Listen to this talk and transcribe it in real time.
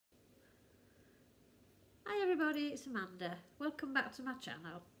everybody, it's Amanda. Welcome back to my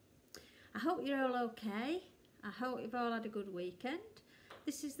channel. I hope you're all okay. I hope you've all had a good weekend.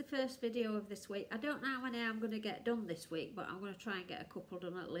 This is the first video of this week. I don't know how many I'm going to get done this week, but I'm going to try and get a couple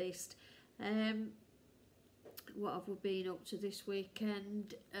done at least. What have we been up to this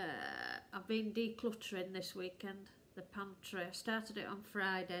weekend? I've been decluttering this weekend, the pantry. I started it on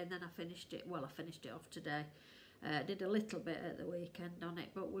Friday and then I finished it, well I finished it off today. Did a little bit at the weekend on it,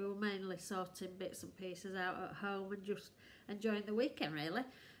 but we were mainly sorting bits and pieces out at home and just enjoying the weekend really.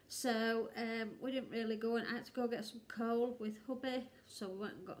 So we didn't really go, and I had to go get some coal with hubby, so we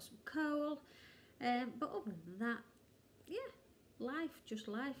went and got some coal. But other than that, yeah, life just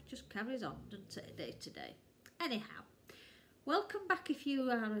carries on, doesn't it, day to day. Anyhow, welcome back if you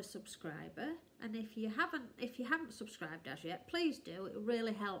are a subscriber, and if you haven't subscribed as yet, please do. It will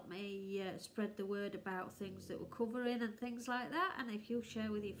really help me spread the word about things that we're covering and things like that, and if you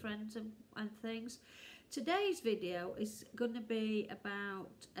share with your friends and things. Today's video is going to be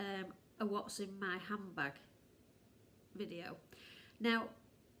about a what's in my handbag video. Now,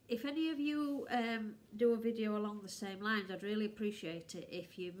 if any of you do a video along the same lines, I'd really appreciate it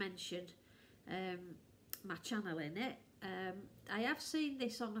if you mentioned my channel in it. I have seen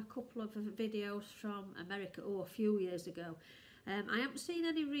this on a couple of videos from America, a few years ago. I haven't seen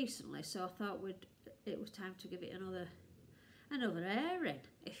any recently, so I thought it was time to give it another airing,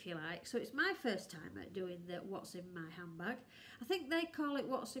 if you like. So it's my first time at doing the what's in my handbag. I think they call it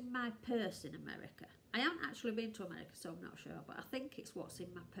what's in my purse in America. I haven't actually been to America, so I'm not sure, but I think it's what's in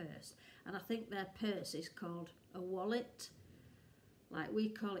my purse. And I think their purse is called a wallet. Like we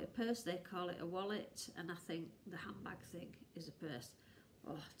call it a purse, they call it a wallet, and I think the handbag thing is a purse.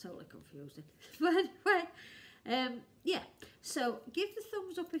 Oh, totally confusing. But anyway, yeah, so give the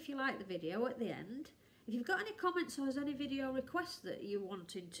thumbs up if you like the video at the end. If you've got any comments or there's any video requests that you're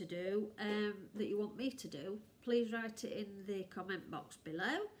wanting to do, that you want me to do, please write it in the comment box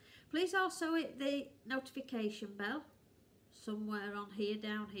below. Please also hit the notification bell somewhere on here,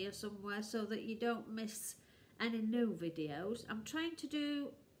 down here somewhere, so that you don't miss any new videos. I'm trying to do,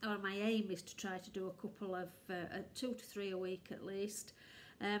 or my aim is to try to do a couple of 2 to 3 a week at least.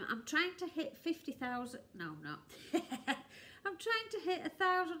 I'm trying to hit 50,000, no I'm not. I'm trying to hit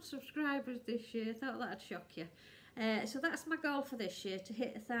 1,000 subscribers this year. I thought that'd shock you. So that's my goal for this year, to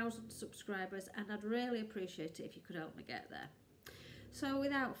hit 1,000 subscribers, and I'd really appreciate it if you could help me get there. So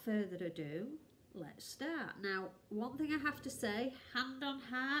without further ado, let's start. Now, one thing I have to say, hand on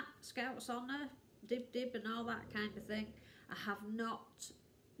heart, Scouts honour, dib and all that kind of thing, I have not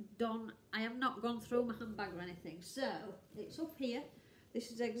gone through my handbag or anything. So it's up here. This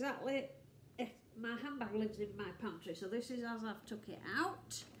is exactly it. My handbag lives in my pantry, so this is as I've took it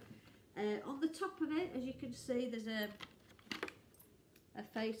out. On the top of it, as you can see, there's a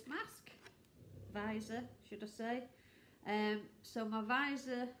face mask, visor should I say. So my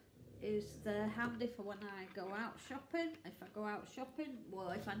visor is there handy for when I go out shopping. If I go out shopping, well,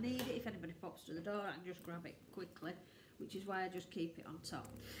 if I need it, if anybody pops to the door, I can just grab it quickly, which is why I just keep it on top.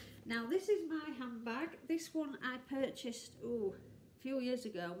 Now this is my handbag. This one I purchased a few years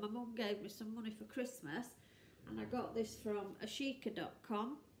ago. My mum gave me some money for Christmas, and I got this from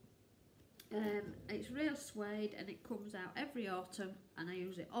ashika.com. It's real suede, and it comes out every autumn, and I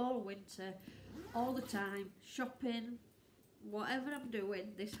use it all winter, all the time, shopping, whatever I'm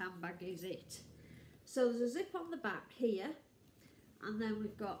doing, this handbag is it. So there's a zip on the back here, and then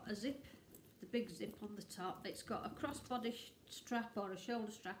we've got a zip, the big zip on the top. It's got a crossbody strap or a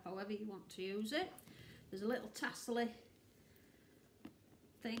shoulder strap, however you want to use it. There's a little tassel-y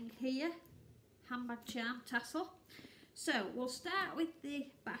thing here, handbag charm tassel. So we'll start with the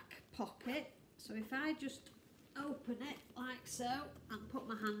back pocket. So if I just open it like so and put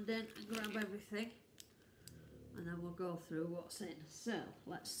my hand in and grab everything, and then we'll go through what's in. So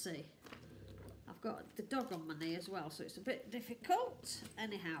let's see. I've got the dog on my knee as well, so it's a bit difficult.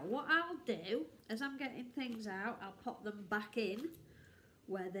 Anyhow, what I'll do as I'm getting things out, I'll pop them back in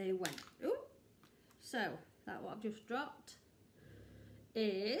where they went. Ooh. So that what I've just dropped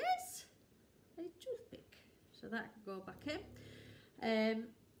is a toothpick, so that can go back in.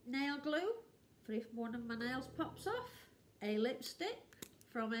 Nail glue for if one of my nails pops off. A lipstick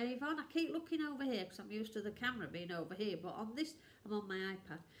from Avon. I keep looking over here because I'm used to the camera being over here, but on this I'm on my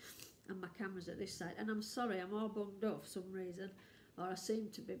iPad and my camera's at this side, and I'm sorry, I'm all bunged up for some reason, or I seem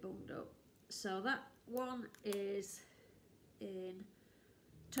to be bunged up. So that one is in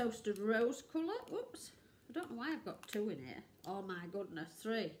toasted rose colour. Whoops, I don't know why I've got 2 in here. Oh my goodness,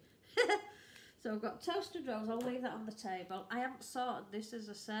 3. So I've got toasted rose. I'll leave that on the table. I haven't sorted this, as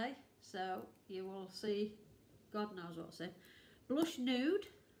I say, so you will see God knows what's in. Blush nude,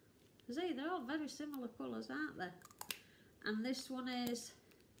 See, they're all very similar colours, aren't they? And this one is,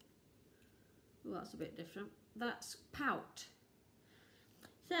 oh, that's a bit different. That's Pout.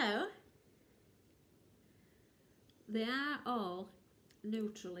 So, they are all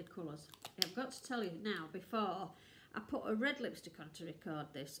neutrally colours. I've got to tell you now, before I put a red lipstick on to record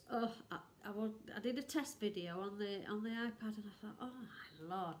this, oh, I did a test video on the iPad and I thought, oh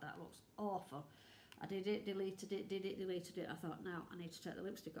my lord, that looks awful. I did it, deleted it, did it, deleted it. I thought, no, I need to take the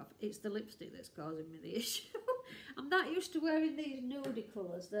lipstick off. It's the lipstick that's causing me the issue. I'm that used to wearing these nudie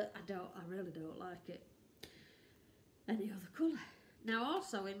colours that I really don't like it any other colour. Now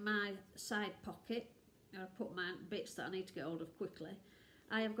also in my side pocket, I put my bits that I need to get hold of quickly.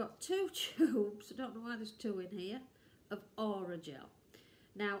 I have got 2 tubes, I don't know why there's 2 in here, of Aura Gel.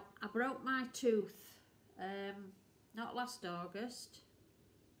 Now, I broke my tooth, not last August,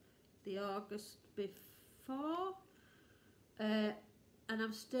 the August before, and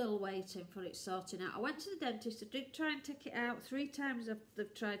I'm still waiting for it sorting out. I went to the dentist, I did try and take it out, 3 times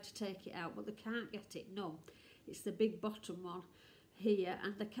they've tried to take it out, but they can't get it numb. It's the big bottom one here,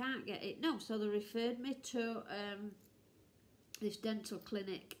 and they can't get it numb, so they referred me to this dental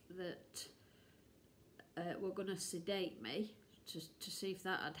clinic that were going to sedate me to see if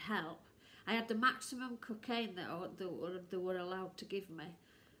that would help. I had the maximum cocaine that they were allowed to give me.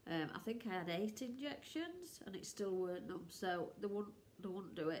 I think I had 8 injections and it still weren't numb, so they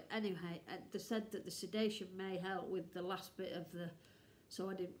wouldn't do it. Anyway, they said that the sedation may help with the last bit of the, so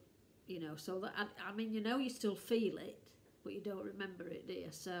I didn't, you know, so that, I mean, you know, you still feel it, but you don't remember it, do you?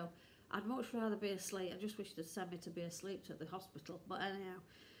 So I'd much rather be asleep. I just wish they'd send me to be asleep at the hospital. But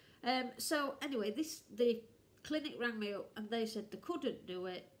anyhow, so anyway, the clinic rang me up and they said they couldn't do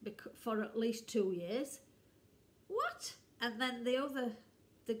it for at least 2 years. What? And then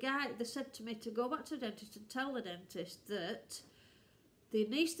the guy, they said to me to go back to the dentist and tell the dentist that the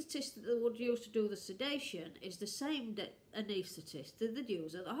anaesthetist that they would use to do the sedation is the same anaesthetist that they'd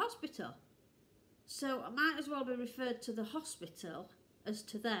use at the hospital. So I might as well be referred to the hospital as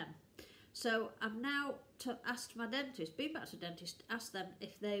to them. So I've now asked my dentist, been back to the dentist, asked them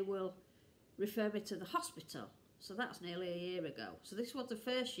if they will refer me to the hospital. So that's nearly a year ago. So this was the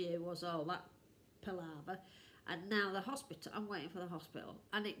first year, was all that palaver. And now the hospital, I'm waiting for the hospital.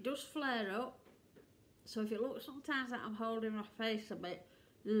 And it does flare up. So if you look sometimes that I'm holding my face a bit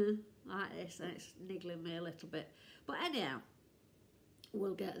like this, and it's niggling me a little bit. But anyhow,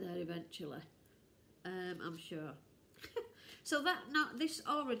 we'll get there eventually. I'm sure. So this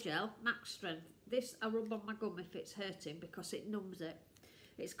Aura Gel, Max Strength, this I rub on my gum if it's hurting because it numbs it.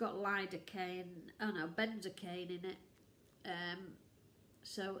 It's got benzocaine in it.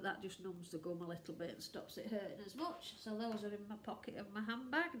 So that just numbs the gum a little bit and stops it hurting as much. So those are in my pocket of my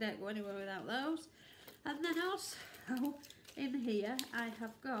handbag. Don't go anywhere without those. And then also in here I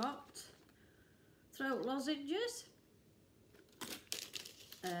have got throat lozenges,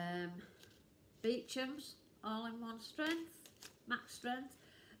 Beecham's all-in-one strength, Max Strength,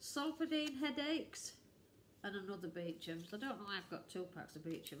 Solpadeine headaches, and another Beecham's. I don't know why I've got 2 packs of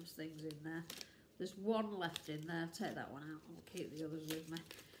Beecham's things in there. There's 1 left in there. I'll take that one out and we'll keep the others with me.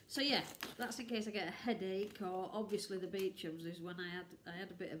 So yeah, that's in case I get a headache, or obviously the Beecham's is when I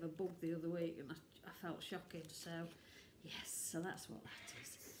had a bit of a bug the other week and I felt shocking. So yes, so that's what that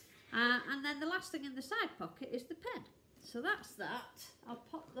is. And then the last thing in the side pocket is the pen. So that's that. I'll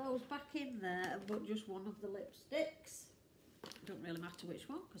pop those back in there and put just one of the lipsticks. Don't really matter which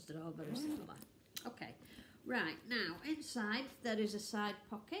one because they're all very similar. Okay, right, now inside there is a side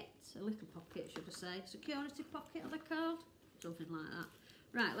pocket, a little pocket should I say, security pocket are they called? Something like that.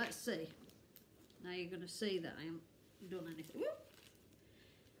 Right, let's see. Now you're going to see that I haven't done anything. Whoop.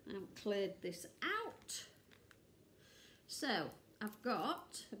 I haven't cleared this out. So, I've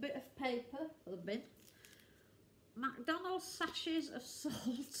got a bit of paper for the bin, McDonald's sachets of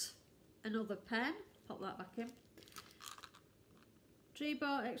salt, another pen, pop that back in,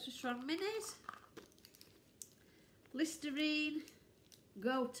 Tree-Bought Extra Strong Minis, Listerine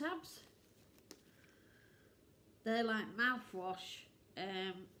Go Tabs, they're like mouthwash.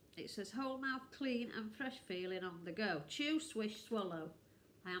 It says whole mouth clean and fresh feeling on the go. Chew, swish, swallow.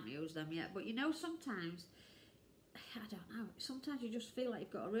 I haven't used them yet, but you know sometimes, I don't know, sometimes you just feel like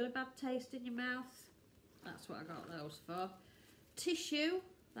you've got a really bad taste in your mouth. That's what I got those for. Tissue,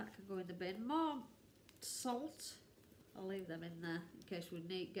 that can go in the bin. More salt, I'll leave them in there in case we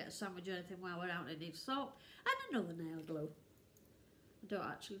need get a sandwich or anything while we're out and need salt. And another nail glue. I don't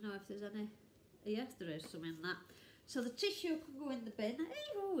actually know if there's any. Yes, there is some in that. So the tissue can go in the bin.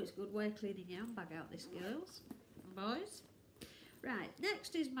 Oh, it's a good way of cleaning your handbag out, this, girls and boys. Right,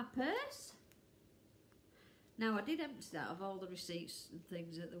 next is my purse. Now I did empty that of all the receipts and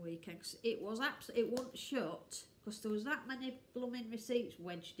things at the weekend. 'Cause it was it wasn't shut because there was that many blooming receipts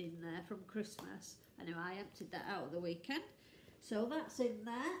wedged in there from Christmas. Anyway, I emptied that out at the weekend, so that's in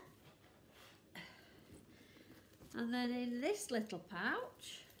there. And then in this little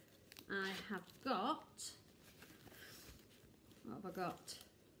pouch, I have got, what have I got?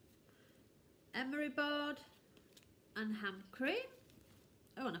 Emery board and hand cream.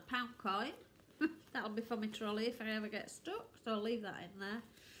 Oh, and a pound coin. That'll be for my trolley if I ever get stuck, so I'll leave that in there.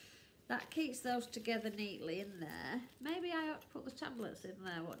 That keeps those together neatly in there. Maybe I ought to put the tablets in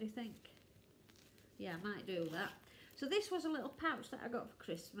there, what do you think? Yeah, I might do that. So this was a little pouch that I got for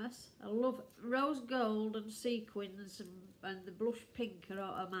Christmas. I love rose gold and sequins and the blush pink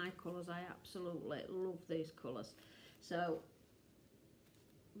are my colours. I absolutely love these colours. So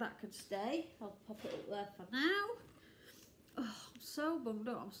that can stay. I'll pop it up there for now. Oh, I'm so bummed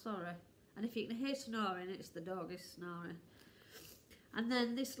out, I'm sorry. And if you can hear snoring, it's the dog is snoring. And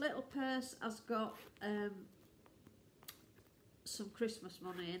then this little purse has got some Christmas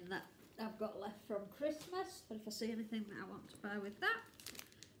money in that I've got left from Christmas, but if I see anything that I want to buy with that.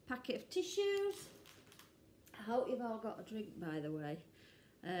 Packet of tissues. I hope you've all got a drink, by the way.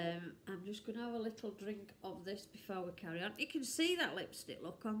 I'm just going to have a little drink of this before we carry on. You can see that lipstick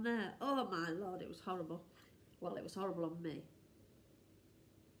look on there. Oh my lord, it was horrible. Well, it was horrible on me.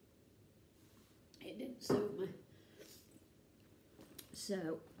 It didn't suit me.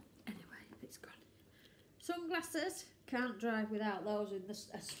 So, anyway, it's gone. Sunglasses. Can't drive without those, in the,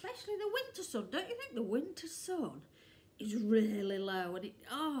 especially the winter sun. Don't you think the winter sun is really low? And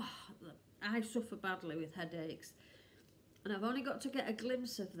I suffer badly with headaches. And I've only got to get a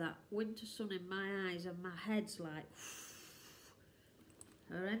glimpse of that winter sun in my eyes and my head's like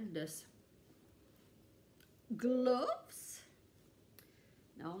horrendous. Gloves.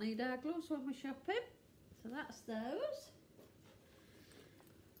 I'll need our gloves when we're shopping. So that's those.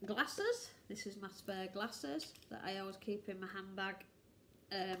 Glasses. This is my spare glasses that I always keep in my handbag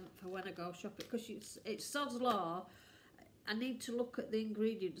for when I go shopping, because it's sod's law. I need to look at the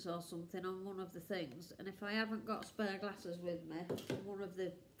ingredients or something on one of the things, and if I haven't got spare glasses with me, one of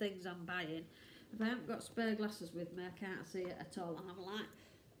the things I'm buying, if I haven't got spare glasses with me, I can't see it at all, and I'm like,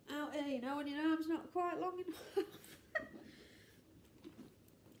 out here, you know, when your arm's not quite long enough.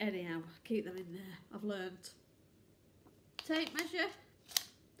 Anyhow, keep them in there. I've learnt. Tape measure.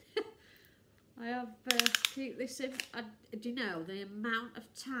 I have keep this in. Do you know the amount of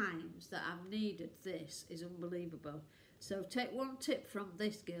times that I've needed this is unbelievable. So take one tip from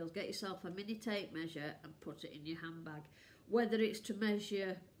this, girls. Get yourself a mini tape measure and put it in your handbag. Whether it's to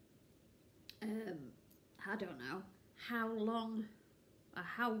measure, I don't know, how long, or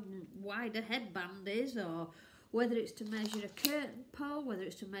how wide a headband is, or whether it's to measure a curtain pole, whether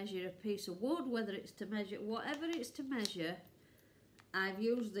it's to measure a piece of wood, whether it's to measure, whatever it's to measure. I've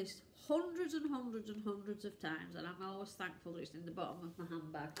used this hundreds and hundreds and hundreds of times, and I'm always thankful that it's in the bottom of my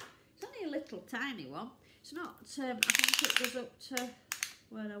handbag. It's only a little tiny one. It's not, I think it goes up to,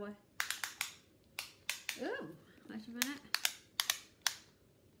 where are we? Oh, wait a minute.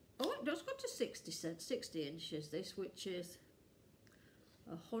 Oh, it does go to 60 inches, this, which is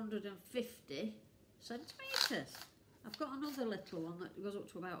 150 centimetres. I've got another little one that goes up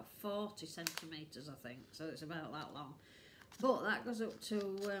to about 40 centimetres, I think, so it's about that long. But that goes up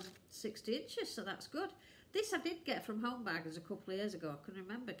to 60 inches, so that's good. This I did get from Home Baggers a couple of years ago. I can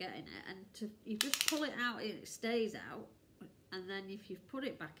remember getting it, and you just pull it out and it stays out, and then if you put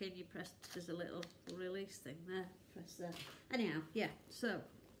it back in, you press, there's a little release thing there, press there. Anyhow, yeah, so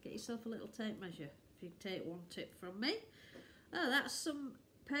get yourself a little tape measure if you take one tip from me. Oh, that's some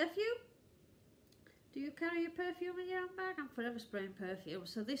perfume. Do you carry your perfume in your handbag? I'm forever spraying perfume.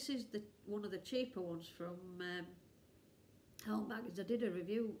 So this is one of the cheaper ones from Home Baggers. I did a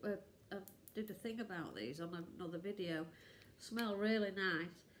review, I did a thing about these on another video. Smell really nice.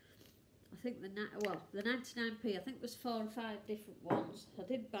 I think the 99p, I think there's 4 or 5 different ones. I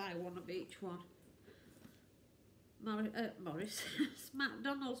did buy one of each one. Morris.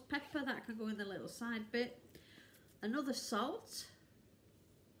 McDonald's pepper, that can go in the little side bit. Another salt.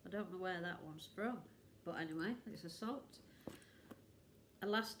 I don't know where that one's from, but anyway, it's a salt.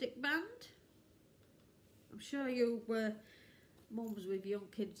 Elastic band. I'm sure you mums with young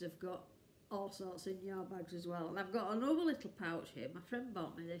kids have got all sorts in your bags as well. And I've got another little pouch here. My friend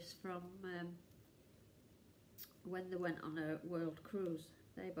bought me this from when they went on a world cruise.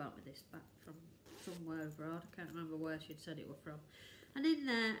 They bought me this back from somewhere abroad. I can't remember where she'd said it were from. And in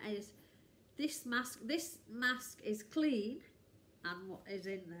there is this mask. This mask is clean, and what is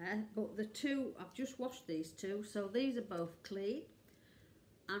in there, but the two, I've just washed these two, so these are both clean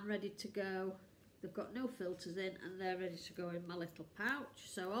and ready to go They've got no filters in and they're ready to go in my little pouch.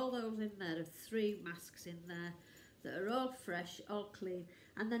 So all those in there are 3 masks in there that are all fresh, all clean.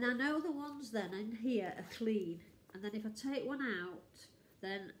 And then I know the ones then in here are clean. And then if I take one out,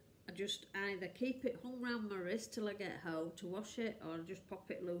 then I just either keep it hung round my wrist till I get home to wash it, or I just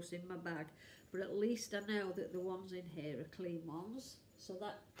pop it loose in my bag. But at least I know that the ones in here are clean ones. So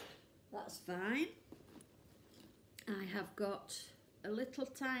that's fine. I have got a little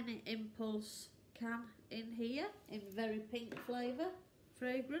tiny Impulse can in here in very pink flavour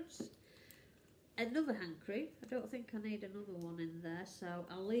fragrance. Another hand cream. I don't think I need another one in there, so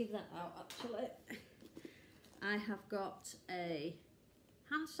I'll leave that out actually. I have got a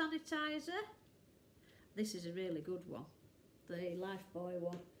hand sanitizer. This is a really good one, the Lifebuoy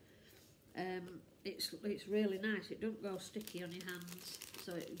one. It's really nice. It doesn't go sticky on your hands,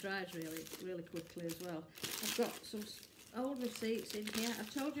 so it dries really quickly as well. I've got some old receipts in here. I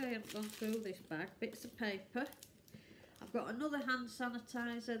told you I hadn't gone through this bag. Bits of paper. I've got another hand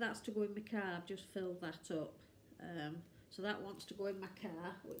sanitizer. That's to go in my car. I've just filled that up. So that wants to go in my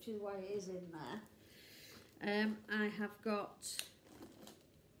car, which is why it is in there. I have got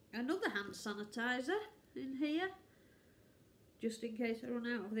another hand sanitizer in here, just in case I run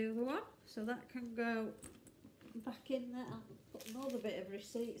out of the other one. So that can go back in there. I'll put another bit of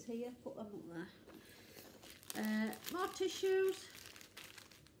receipts here, put them up there. More tissues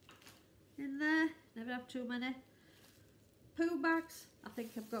in there, never have too many. Poo bags, I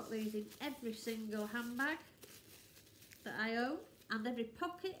think I've got these in every single handbag that I own, and every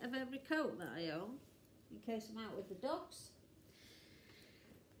pocket of every coat that I own, in case I'm out with the dogs.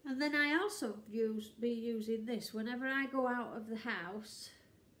 And then I also be using this whenever I go out of the house.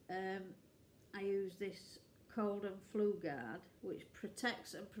 I use this cold and flu guard, which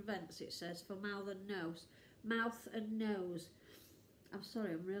protects and prevents, it says, for mouth and nose. Mouth and nose. I'm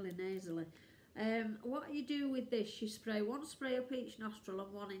sorry, I'm really nasally. What you do with this, you spray 1 spray up each nostril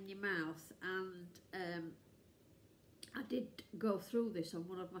and 1 in your mouth. And I did go through this on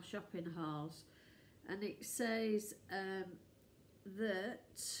one of my shopping hauls, and it says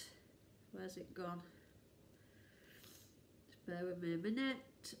that, where's it gone? Just bear with me a minute.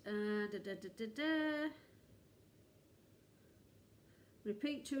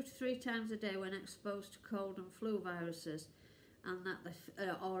 Repeat 2 to 3 times a day when exposed to cold and flu viruses, and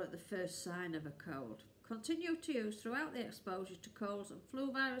or at the first sign of a cold. Continue to use throughout the exposure to colds and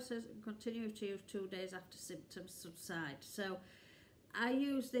flu viruses, and continue to use 2 days after symptoms subside. So I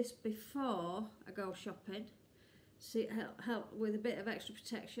use this before I go shopping. See, help with a bit of extra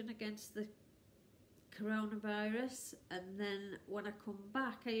protection against the coronavirus, and then when I come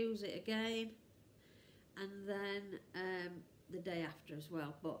back I use it again, and then the day after as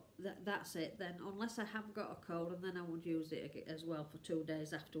well. But that's it then, unless I have got a cold, and then I would use it as well for 2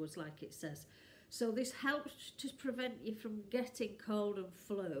 days afterwards like it says. So this helps to prevent you from getting cold and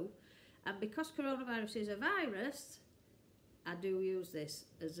flu, and because coronavirus is a virus, I do use this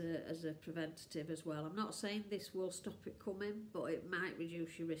as a preventative as well. I'm not saying this will stop it coming, but it might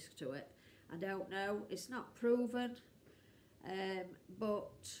reduce your risk to it. I don't know, it's not proven,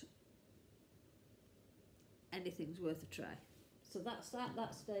 but anything's worth a try. So that's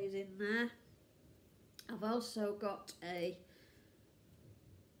that stays in there. I've also got I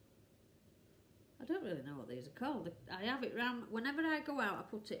don't really know what these are called. I have it round, whenever I go out I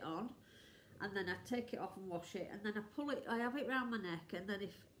put it on, and then I take it off and wash it, and then I pull it, I have it round my neck, and then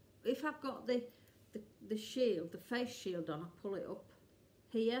if I've got the shield, the face shield on, I pull it up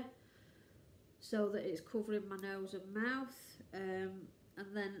here so that it's covering my nose and mouth, and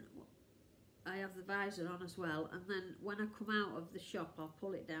then I have the visor on as well, and then when I come out of the shop I'll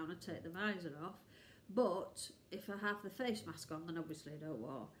pull it down and take the visor off. But if I have the face mask on, then obviously I don't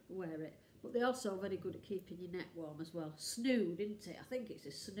wear it. But they're also very good at keeping your neck warm as well. Snood, isn't it? I think it's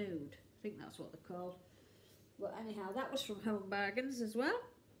a snood. I think that's what they're called. But anyhow, that was from Home Bargains as well.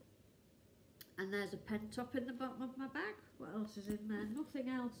 And there's a pen top in the bottom of my bag. What else is in there? Nothing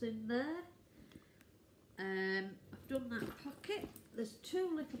else in there. I've done that pocket. There's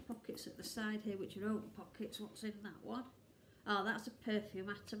 2 little pockets at the side here which are open pockets. What's in that one? Oh, that's a perfume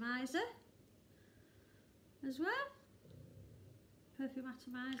atomizer as well. Perfume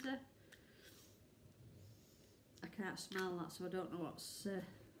atomizer. I can't smell that, so I don't know what's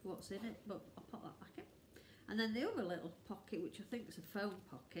in it, but I'll put that back in. And then the other little pocket, which I think is a phone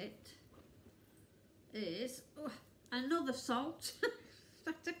pocket, is another salt.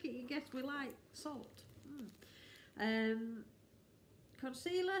 I take it you guess we like salt.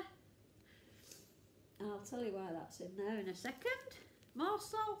 Concealer. I'll tell you why that's in there in a second. More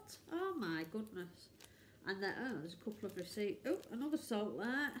salt. Oh my goodness. And then, there's a couple of receipts. Oh, another salt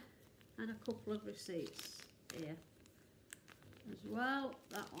there. and a couple of receipts here as well.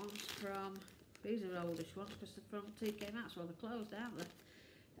 That one's from, these are oldish ones because they're from TK Maxx, well they're closed, aren't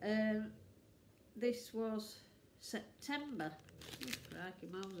they? This was September. Oh, crikey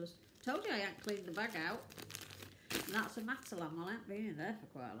Moses. Told you I hadn't cleaned the bag out. And that's a Matalan, well I haven't been in there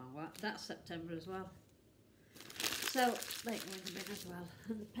for quite a long while. That's September as well. So they go in the bin as well.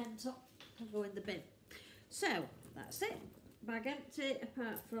 And the pen top can go in the bin. So that's it. Bag empty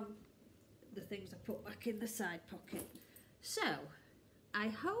apart from the things I put back in the side pocket. So I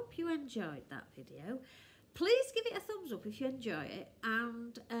hope you enjoyed that video. Please give it a thumbs up if you enjoy it.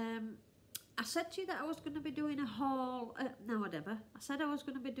 And I said to you that I was going to be doing a haul, no whatever. I said I was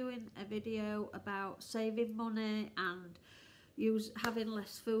going to be doing a video about saving money and having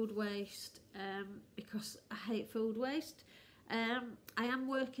less food waste, because I hate food waste. I am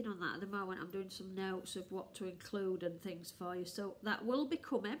working on that at the moment. I'm doing some notes of what to include and things for you. So that will be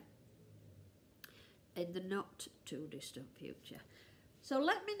coming in the not too distant future. So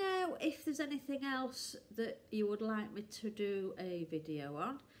let me know if there's anything else that you would like me to do a video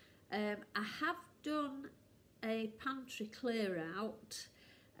on. I have done a pantry clear out,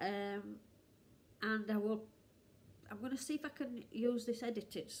 and I'm going to see if I can use this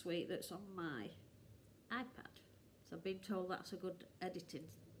editing suite that's on my iPad. So I've been told that's a good editing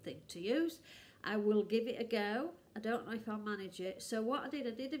thing to use. I will give it a go. I don't know if I'll manage it. So what I did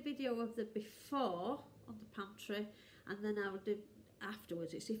a video of the before on the pantry, and then I'll do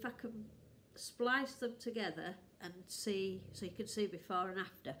afterwards. It's if I can splice them together and see, so you can see before and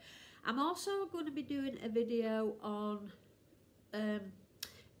after. I'm also going to be doing a video on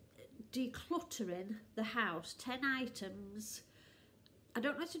decluttering the house, 10 items. I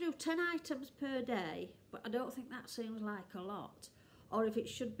don't like to do 10 items per day, but I don't think that seems like a lot. Or if it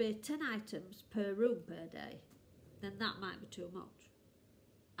should be 10 items per room per day, then that might be too much.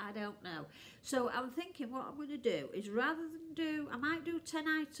 I don't know. So I'm thinking what I'm going to do is, rather than do, I might do 10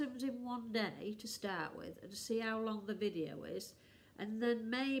 items in one day to start with and see how long the video is, and then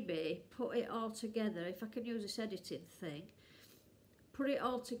maybe put it all together, if I can use this editing thing, put it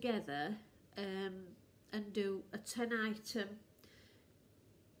all together and do a 10 item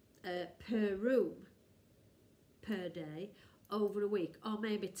per room per day over a week, or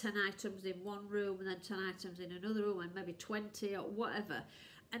maybe 10 items in one room and then 10 items in another room, and maybe 20 or whatever,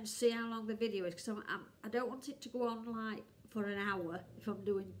 and see how long the video is, because I don't want it to go on like for an hour. If I'm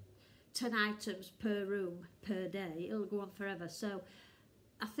doing 10 items per room per day, it'll go on forever. So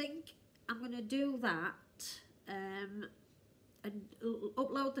I think I'm going to do that and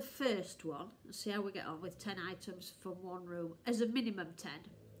upload the first one and see how we get on with 10 items from one room, as a minimum 10.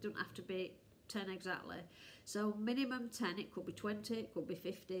 Don't have to be 10 exactly. So minimum 10, it could be 20, it could be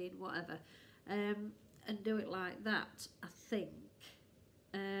 15, whatever. And do it like that, I think.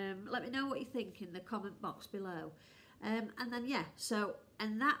 Let me know what you think in the comment box below. And then, yeah, so,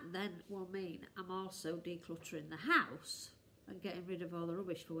 and that then will mean I'm also decluttering the house and getting rid of all the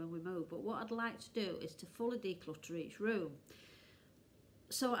rubbish for when we move. But what I'd like to do is to fully declutter each room.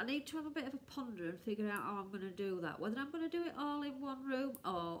 So I need to have a bit of a ponder and figure out how I'm going to do that. Whether I'm going to do it all in one room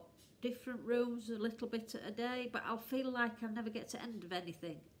or different rooms a little bit at a day. But I'll feel like I'll never get to end of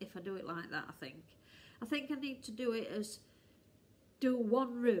anything if I do it like that, I think. I think I need to do it as, do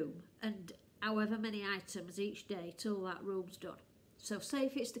one room and however many items each day till that room's done. So say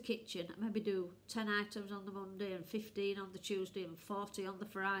if it's the kitchen, maybe do 10 items on the Monday and 15 on the Tuesday and 40 on the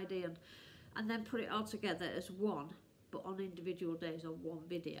Friday, and then put it all together as one, but on individual days on one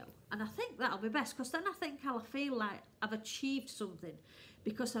video. And I think that'll be best, because then I think I'll feel like I've achieved something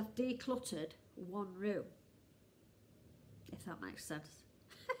because I've decluttered one room, if that makes sense.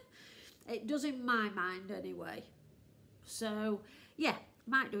 It does in my mind anyway. So yeah,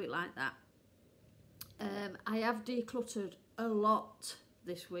 might do it like that. I have decluttered a lot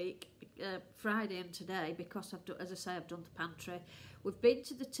this week, Friday and today, because I've done, as I say, I've done the pantry. We've been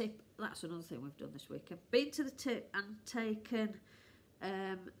to the tip. That's another thing we've done this week. I've been to the tip and taken,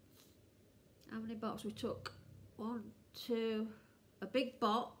 how many boxes we took? A big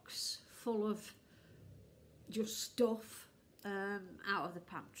box full of just stuff out of the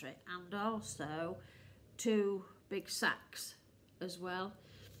pantry, and also 2 big sacks as well.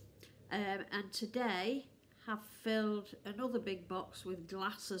 And today have filled another big box with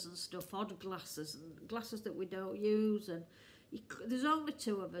glasses and stuff, odd glasses and glasses that we don't use, and there's only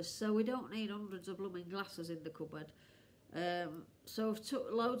 2 of us, so we don't need hundreds of blooming glasses in the cupboard. So I've took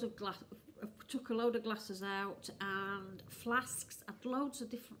a load of glasses out, and flasks. I've loads of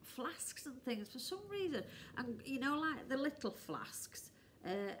different flasks and things for some reason, and you know, like the little flasks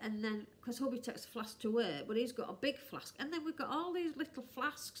And then, because hubby takes a flask to work, but he's got a big flask, and then we've got all these little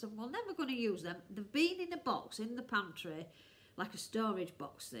flasks, and we're never going to use them. They've been in a box in the pantry, like a storage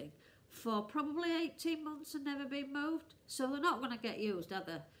box thing, for probably 18 months and never been moved, so they're not going to get used, are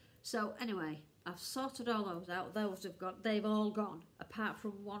they? So anyway, I've sorted all those out. Those have gone, they've all gone, apart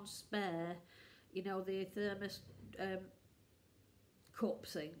from one spare, you know, the thermos cup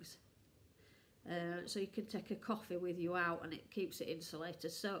things. So you can take a coffee with you out and it keeps it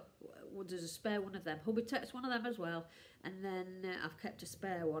insulated. So there's a spare one of them. Hubby takes one of them as well, and then I've kept a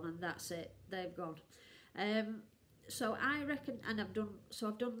spare one, and that's it. They've gone. So I reckon, and I've done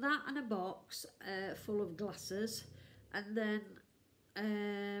that and a box full of glasses, and then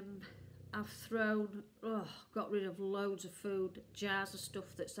I've got rid of loads of food, jars of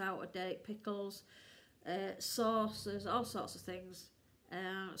stuff that's out of date, pickles, sauces, all sorts of things.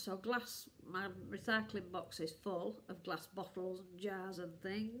 So my recycling box is full of glass bottles and jars and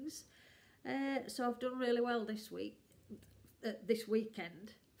things. So I've done really well this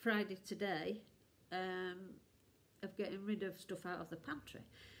weekend, Friday today, of getting rid of stuff out of the pantry.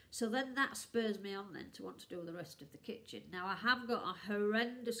 So then that spurs me on then to want to do the rest of the kitchen. Now I have got a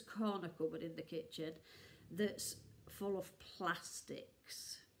horrendous corner cupboard in the kitchen that's full of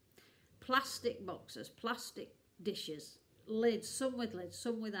plastics. Plastic boxes, plastic dishes, lids, some with lids,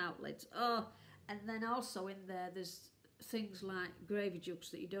 some without lids. Oh, and then also in there's things like gravy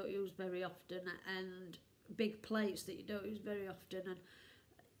jugs that you don't use very often, and big plates that you don't use very often, and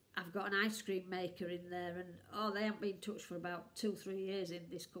I've got an ice cream maker in there, and they haven't been touched for about 2-3 years in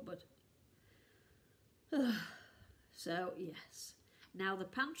this cupboard. So yes, now the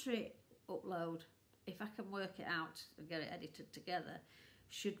pantry upload, if I can work it out and get it edited together,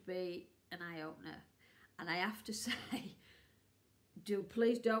 should be an eye-opener. And I have to say,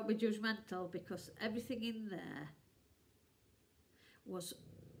 please don't be judgmental, because everything in there was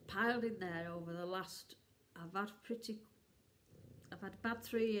piled in there over the last, I've had a bad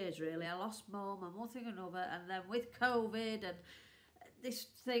 3 years really. I lost mum and one thing and another, and then with COVID and this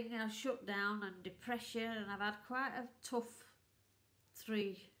thing I shut down and depression, and I've had quite a tough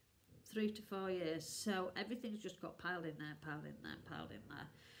 3 to 4 years. So everything's just got piled in there,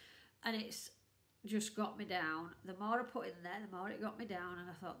 and it's just got me down. The more I put in there, the more it got me down, and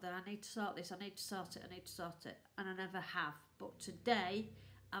I thought that I need to sort this, I need to sort it, and I never have. But today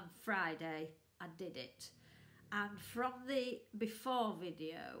and Friday I did it. And from the before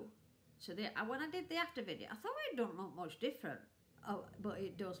video to when I did the after video, I thought it don't look much different. Oh, but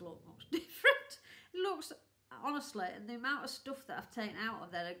it does look much different. It looks, honestly, and the amount of stuff that I've taken out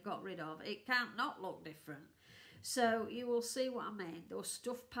of there and got rid of, it can't not look different. So you will see what I mean. There was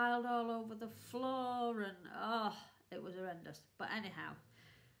stuff piled all over the floor, and it was horrendous. But anyhow,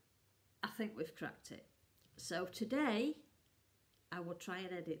 I think we've cracked it. So today, I will try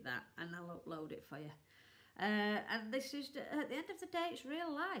and edit that, and I'll upload it for you. And this is, at the end of the day, it's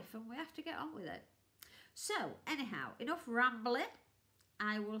real life, and we have to get on with it. So, anyhow, enough rambling.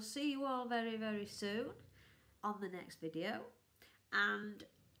 I will see you all very, very soon on the next video. And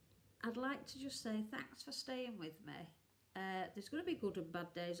I'd like to just say thanks for staying with me. There's going to be good and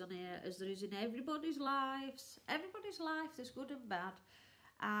bad days on here, as there is in everybody's lives. Everybody's life, there's good and bad.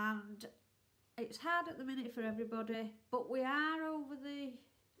 And it's hard at the minute for everybody, but we are over the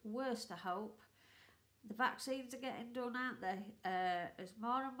worst, I hope. The vaccines are getting done, aren't they? There's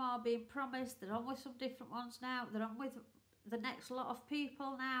more and more being promised. They're on with some different ones now. They're on with the next lot of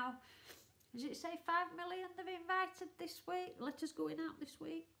people now. Does it say 5 million they've invited this week? Letters going out this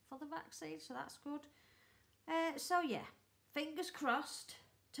week for the vaccine, so that's good. So yeah, fingers crossed,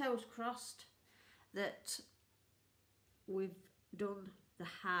 toes crossed, that we've done the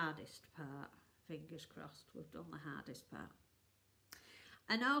hardest part. Fingers crossed, we've done the hardest part.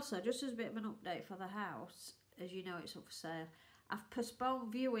 And also, just as a bit of an update for the house, as you know it's up for sale, I've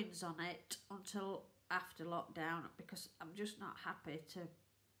postponed viewings on it until after lockdown, because I'm just not happy to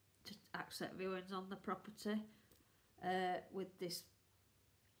accept viewings on the property with this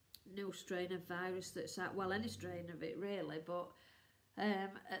new strain of virus that's out. Well, any strain of it really, but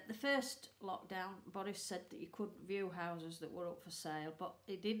at the first lockdown, Boris said that you couldn't view houses that were up for sale, but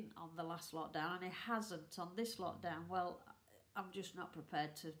he didn't on the last lockdown, and he hasn't on this lockdown. Well, I'm just not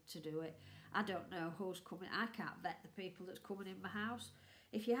prepared to do it. I don't know who's coming. I can't vet the people that's coming in my house.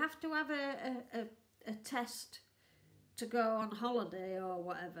 If you have to have a test to go on holiday or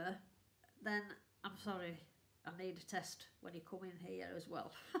whatever, then I'm sorry, I need a test when you come in here as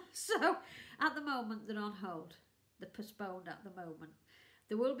well. So at the moment they're on hold. They're postponed at the moment.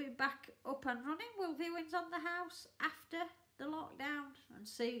 They will be back up and running. We'll viewings on the house after the lockdown and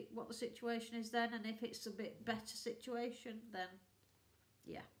see what the situation is then, and if it's a bit better situation, then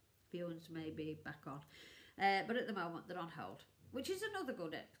yeah, viewings may be back on. But at the moment they're on hold, which is another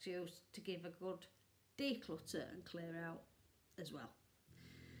good excuse to give a good declutter and clear out as well.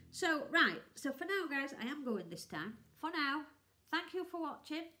 So, right, so for now, guys, I am going this time. For now, thank you for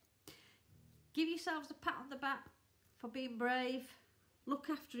watching. Give yourselves a pat on the back for being brave. Look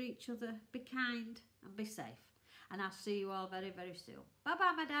after each other, be kind and be safe. And I'll see you all very, very soon.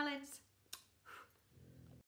 Bye-bye, my darlings.